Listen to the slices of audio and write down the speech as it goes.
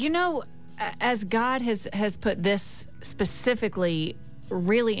You know, as God has put this specifically,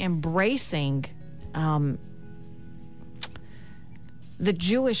 really embracing the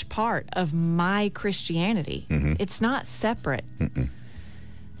Jewish part of my Christianity. Mm-hmm. It's not separate. Mm-mm.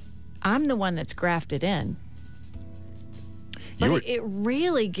 I'm the one that's grafted in. But it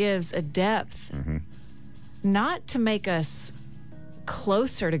really gives a depth, not to make us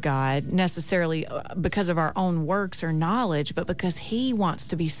closer to God necessarily because of our own works or knowledge, but because He wants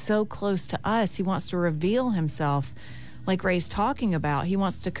to be so close to us. He wants to reveal Himself, like Ray's talking about. He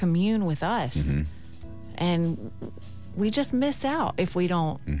wants to commune with us. And we just miss out if we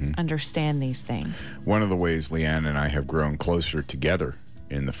don't understand these things. One of the ways Leanne and I have grown closer together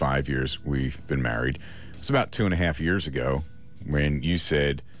in the 5 years we've been married was about 2.5 years ago when you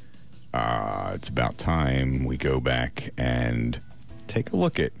said, it's about time we go back and take a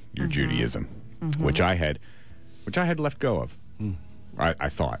look at your Judaism, which I had left go of. I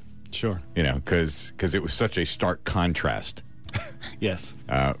thought. Sure. You know, because it was such a stark contrast. Yes.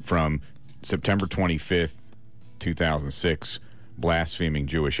 From September 25th, 2006, blaspheming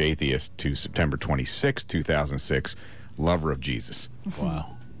Jewish atheist, to September 26th, 2006, lover of Jesus.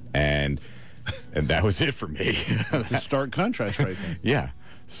 Wow. And that was it for me. That's a stark contrast right there. Yeah.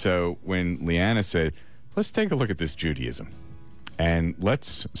 So when Leanna said, let's take a look at this Judaism and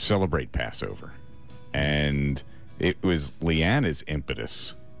let's celebrate Passover. And it was Leanna's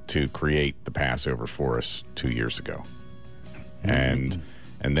impetus to create the Passover for us 2 years ago. And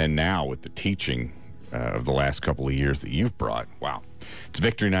then now with the teaching of the last couple of years that you've brought, wow. It's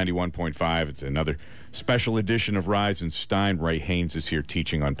Victory 91.5. It's another special edition of Rise and Stein. Ray Haynes is here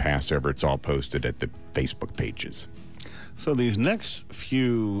teaching on Passover. It's all posted at the Facebook pages. So these next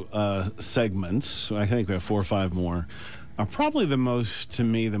few segments, I think we have 4 or 5 more, are probably the most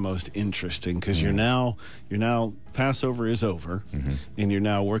interesting because you're now Passover is over, and you're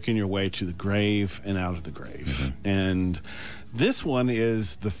now working your way to the grave and out of the grave. And this one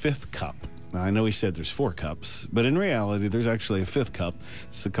is the 5th cup. Now, I know he said there's 4 cups, but in reality, there's actually a 5th cup.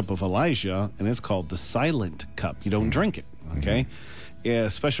 It's the cup of Elijah, and it's called the silent cup. You don't drink it, okay? Yeah, a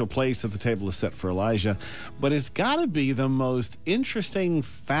special place at the table is set for Elijah, but it's got to be the most interesting,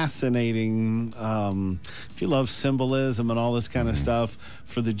 fascinating, if you love symbolism and all this kind of stuff,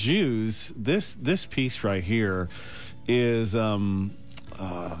 for the Jews, this piece right here is...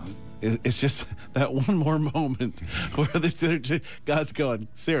 it's just that one more moment where God's going,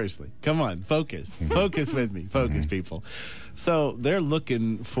 seriously, come on, focus with me, people. So they're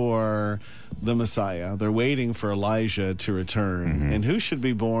looking for the Messiah. They're waiting for Elijah to return. And who should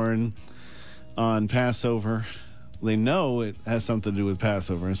be born on Passover? They know it has something to do with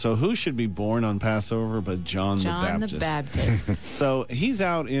Passover. And so who should be born on Passover but John the Baptist? So he's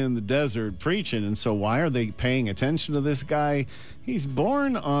out in the desert preaching. And so why are they paying attention to this guy? He's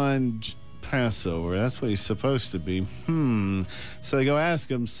born on Passover. That's what he's supposed to be. So they go ask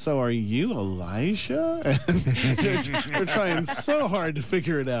him, so are you Elijah? And they're trying so hard to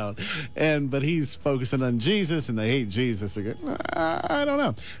figure it out. But he's focusing on Jesus, and they hate Jesus. They go, I don't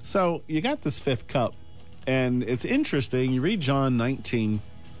know. So you got this 5th cup. And it's interesting, you read John 19,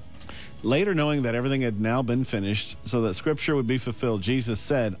 later knowing that everything had now been finished, so that Scripture would be fulfilled, Jesus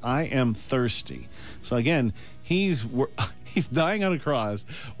said, I am thirsty. So again, he's dying on a cross,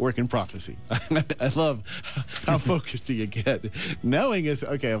 working prophecy. I love how focused do you get. Knowing is,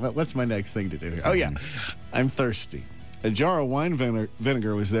 okay, what's my next thing to do here? Oh yeah, I'm thirsty. A jar of wine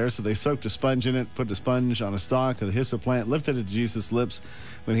vinegar was there, so they soaked a sponge in it, put the sponge on a stalk of the hyssop plant, lifted it to Jesus' lips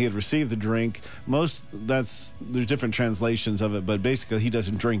when he had received the drink. There's different translations of it, but basically he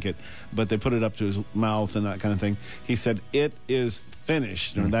doesn't drink it, but they put it up to his mouth and that kind of thing. He said, it is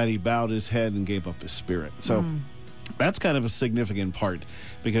finished, and that he bowed his head and gave up his spirit. So that's kind of a significant part,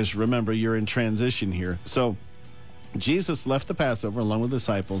 because remember, you're in transition here. So Jesus left the Passover along with the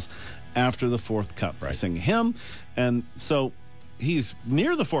disciples after the 4th cup. Right. They sing a hymn, and so he's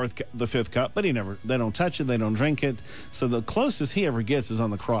near the 5th cup, but they don't touch it, they don't drink it. So the closest he ever gets is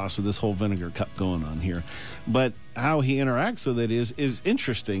on the cross with this whole vinegar cup going on here. But how he interacts with it is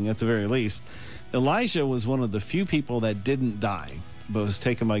interesting at the very least. Elijah was one of the few people that didn't die, but was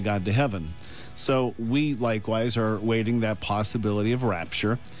taken by God to heaven. So we likewise are waiting that possibility of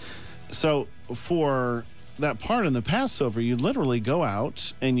rapture. So for that part in the Passover, you literally go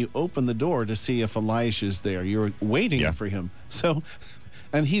out and you open the door to see if Elijah's there. You're waiting for him. So,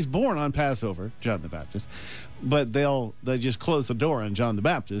 and he's born on Passover, John the Baptist, but they just close the door on John the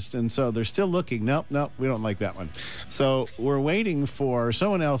Baptist, and so they're still looking. Nope, we don't like that one. So we're waiting for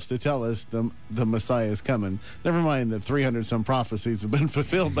someone else to tell us the Messiah is coming. Never mind that 300 some prophecies have been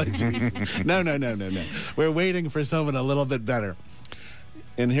fulfilled by Jesus. No. We're waiting for someone a little bit better.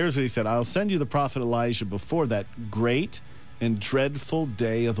 And here's what he said: I'll send you the prophet Elijah before that great and dreadful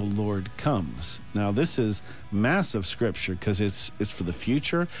day of the Lord comes. Now, this is massive scripture because it's for the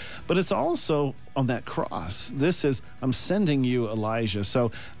future, but it's also on that cross. This is, I'm sending you Elijah.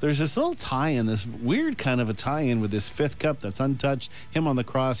 So there's this little tie-in, this weird kind of a tie-in with this fifth cup that's untouched, him on the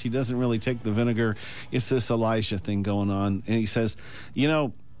cross. He doesn't really take the vinegar. It's this Elijah thing going on. And he says,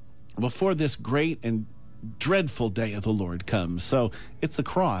 before this great and dreadful day of the Lord comes. So it's the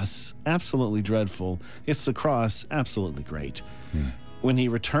cross, absolutely dreadful. It's the cross, absolutely great. When he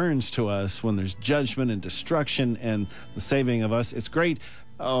returns to us, when there's judgment and destruction and the saving of us, it's great.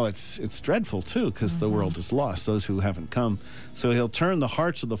 Oh, it's dreadful too, because the world is lost, those who haven't come. So he'll turn the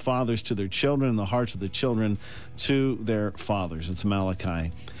hearts of the fathers to their children and the hearts of the children to their fathers. It's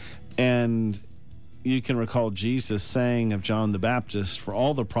Malachi. And you can recall Jesus saying of John the Baptist, for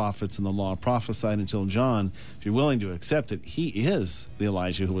all the prophets and the law prophesied until John, if you're willing to accept it, he is the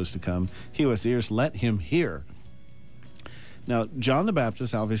Elijah who was to come. He who has ears, let him hear. Now, John the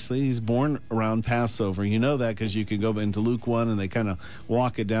Baptist, obviously, he's born around Passover. You know that because you can go into Luke 1 and they kind of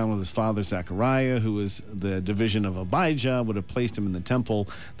walk it down with his father Zechariah, who was the division of Abijah, would have placed him in the temple.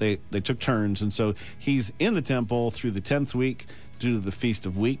 They took turns, and so he's in the temple through the 10th week, due to the Feast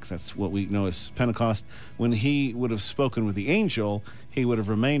of Weeks. That's what we know as Pentecost. When he would have spoken with the angel, he would have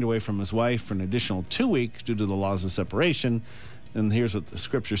remained away from his wife for an additional 2 weeks due to the laws of separation. And here's what the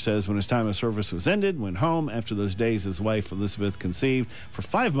scripture says: when his time of service was ended, went home. After those days, his wife Elizabeth conceived. For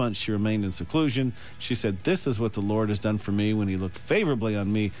 5 months, she remained in seclusion. She said, "This is what the Lord has done for me when he looked favorably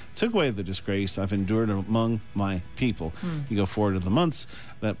on me, took away the disgrace I've endured among my people." You go forward to the months,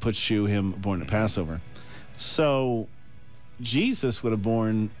 that puts him born at Passover. So Jesus would have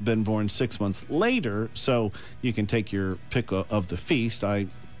been born 6 months later, so you can take your pick of the feast.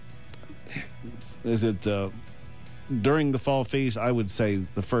 During the fall feast? I would say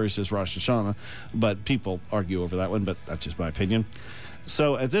the first is Rosh Hashanah, but people argue over that one, but that's just my opinion.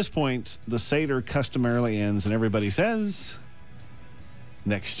 So at this point, the Seder customarily ends, and everybody says,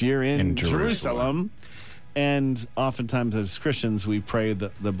 next year in Jerusalem. And oftentimes as Christians, we pray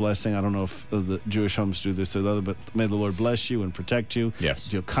the blessing. I don't know if the Jewish homes do this or the other, but may the Lord bless you and protect you. Yes.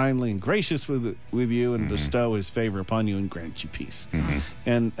 Deal kindly and gracious with you and bestow his favor upon you and grant you peace.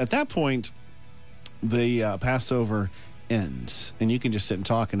 And at that point, the Passover ends, and you can just sit and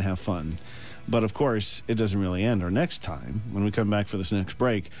talk and have fun. But of course, it doesn't really end. Our next time, when we come back for this next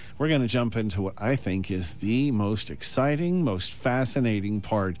break, we're going to jump into what I think is the most exciting, most fascinating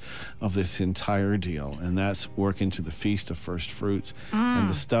part of this entire deal, and that's working to the Feast of First Fruits and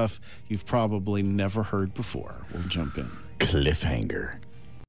the stuff you've probably never heard before. We'll jump in. Cliffhanger.